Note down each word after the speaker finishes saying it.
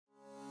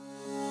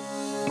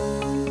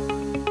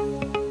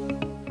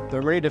There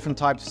are many different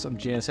types of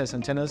GNSS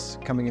antennas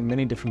coming in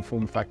many different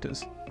form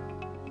factors,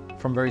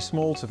 from very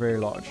small to very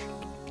large.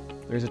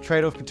 There is a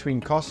trade-off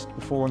between cost,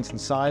 performance and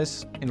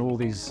size in all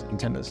these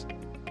antennas.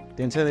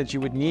 The antenna that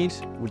you would need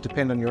would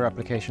depend on your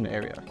application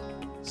area.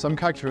 Some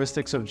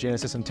characteristics of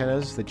GNSS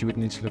antennas that you would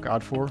need to look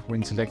out for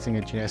when selecting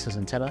a GNSS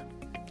antenna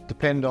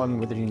depend on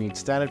whether you need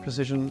standard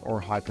precision or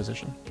high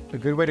precision. A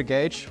good way to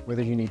gauge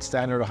whether you need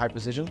standard or high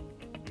precision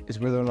is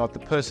whether or not the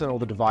person or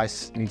the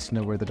device needs to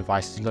know where the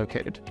device is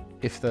located.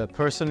 If the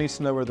person needs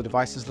to know where the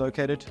device is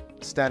located,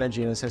 standard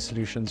GNSS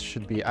solutions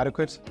should be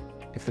adequate.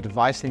 If the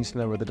device needs to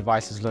know where the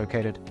device is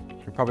located,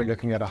 you're probably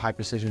looking at a high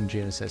precision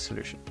GNSS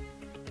solution.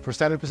 For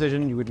standard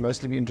precision, you would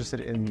mostly be interested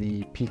in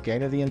the peak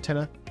gain of the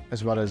antenna,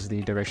 as well as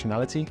the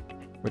directionality,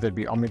 whether it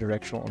be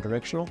omnidirectional or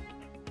directional.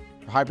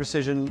 For high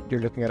precision,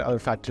 you're looking at other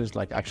factors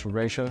like axial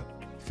ratio,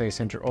 phase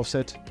center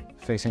offset,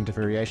 phase center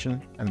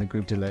variation, and the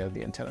group delay of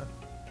the antenna.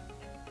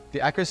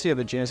 The accuracy of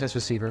the GNSS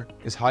receiver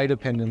is highly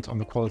dependent on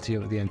the quality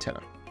of the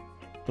antenna.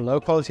 The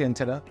low quality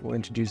antenna will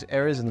introduce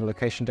errors in the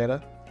location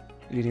data,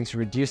 leading to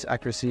reduced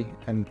accuracy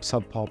and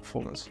subpar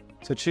performance.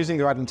 So choosing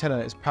the right antenna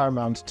is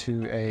paramount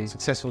to a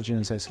successful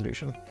GNSS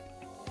solution.